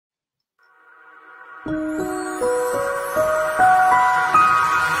Home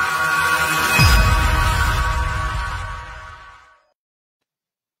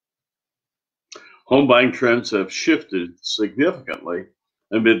buying trends have shifted significantly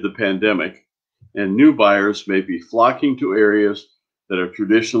amid the pandemic, and new buyers may be flocking to areas that are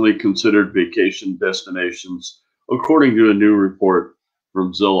traditionally considered vacation destinations, according to a new report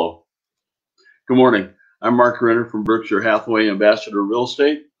from Zillow. Good morning. I'm Mark Renner from Berkshire Hathaway Ambassador Real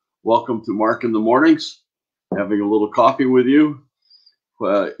Estate. Welcome to Mark in the Mornings. Having a little coffee with you.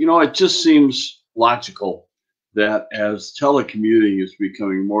 It just seems logical that as telecommuting is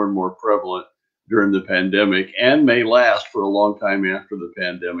becoming more and more prevalent during the pandemic and may last for a long time after the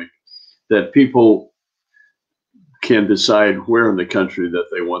pandemic, that people can decide where in the country that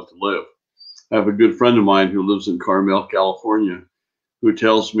they want to live. I have a good friend of mine who lives in Carmel, California, who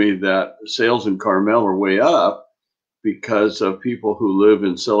tells me that sales in Carmel are way up because of people who live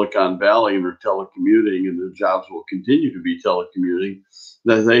in Silicon Valley and are telecommuting, and their jobs will continue to be telecommuting,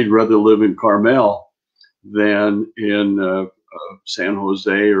 that they'd rather live in Carmel than in San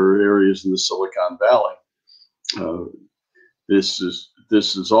Jose or areas in the Silicon Valley. This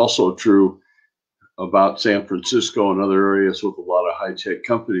is also true about San Francisco and other areas with a lot of high-tech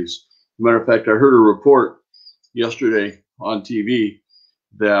companies. Matter of fact, I heard a report yesterday on TV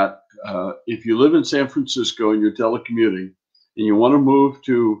that if you live in San Francisco and you're telecommuting and you want to move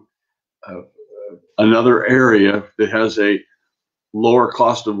to another area that has a lower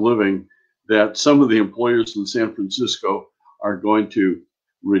cost of living, that some of the employers in San Francisco are going to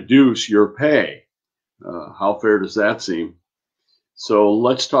reduce your pay. How fair does that seem? So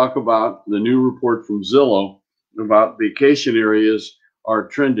let's talk about the new report from Zillow about vacation areas are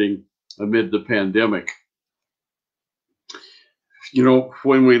trending amid the pandemic.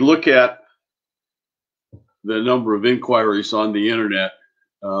 When we look at the number of inquiries on the internet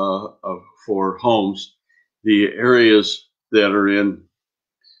for homes, the areas that are in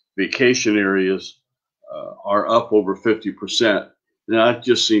vacation areas are up over 50%. Now, that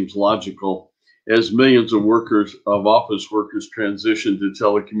just seems logical. As millions of office workers transition to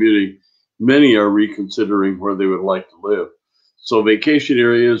telecommuting, many are reconsidering where they would like to live. So vacation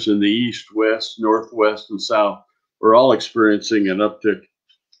areas in the east, west, northwest, and south are all experiencing an uptick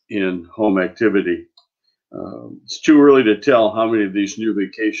in home activity. It's too early to tell how many of these new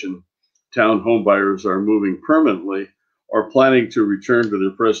vacation town home buyers are moving permanently or planning to return to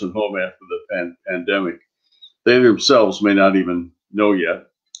their present home after the pandemic. They themselves may not even know yet,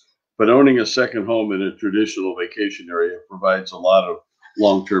 but owning a second home in a traditional vacation area provides a lot of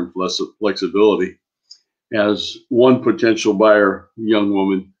long-term flexibility. As one potential buyer, a young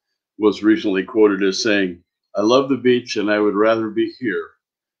woman, was recently quoted as saying, "I love the beach and I would rather be here."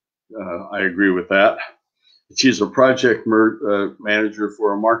 I agree with that. She's a project manager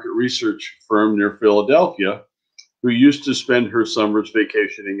for a market research firm near Philadelphia who used to spend her summers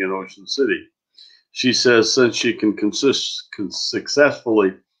vacationing in Ocean City. She says since she can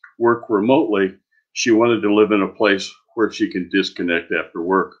successfully work remotely, she wanted to live in a place where she can disconnect after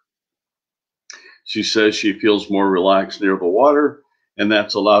work. She says she feels more relaxed near the water, and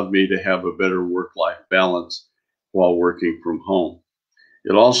that's allowed me to have a better work-life balance while working from home.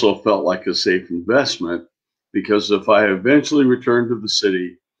 It also felt like a safe investment because if I eventually return to the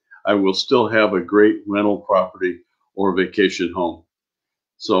city, I will still have a great rental property or vacation home.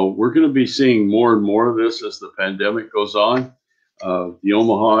 So we're going to be seeing more and more of this as the pandemic goes on. The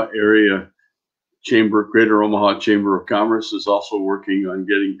Omaha area Chamber, Greater Omaha Chamber of Commerce is also working on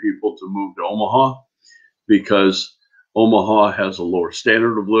getting people to move to Omaha because Omaha has a lower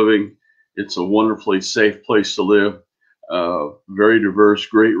standard of living. It's a wonderfully safe place to live, very diverse,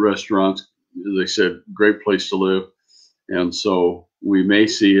 great restaurants. As I said, great place to live. And so we may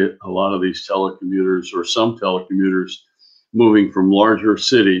see a lot of these telecommuters or some telecommuters moving from larger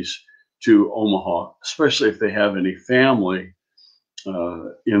cities to Omaha, especially if they have any family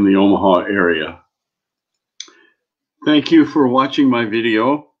in the Omaha area. Thank you for watching my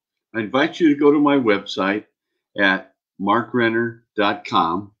video. I invite you to go to my website at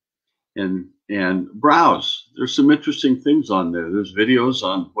markrenner.com and browse. There's some interesting things on there. There's videos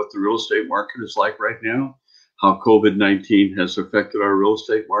on what the real estate market is like right now, how COVID-19 has affected our real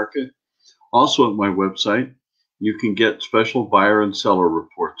estate market. Also at my website, you can get special buyer and seller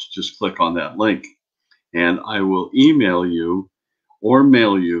reports. Just click on that link and I will email you or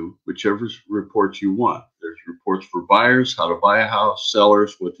mail you whichever reports you want. There's reports for buyers, how to buy a house,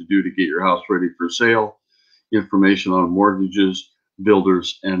 sellers, what to do to get your house ready for sale, information on mortgages,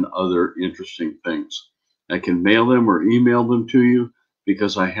 builders, and other interesting things. I can mail them or email them to you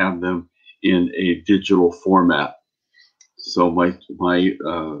because I have them in a digital format. So my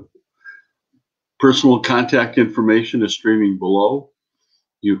Personal contact information is streaming below.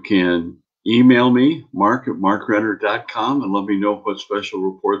 You can email me, mark@markrenner.com, and let me know what special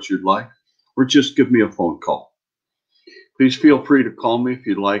reports you'd like, or just give me a phone call. Please feel free to call me if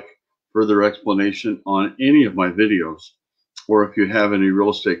you'd like further explanation on any of my videos, or if you have any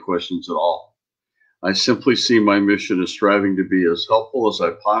real estate questions at all. I simply see my mission as striving to be as helpful as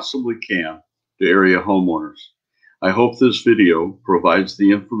I possibly can to area homeowners. I hope this video provides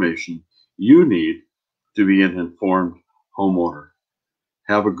the information you need to be an informed homeowner.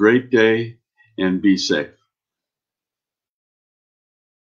 Have a great day and be safe.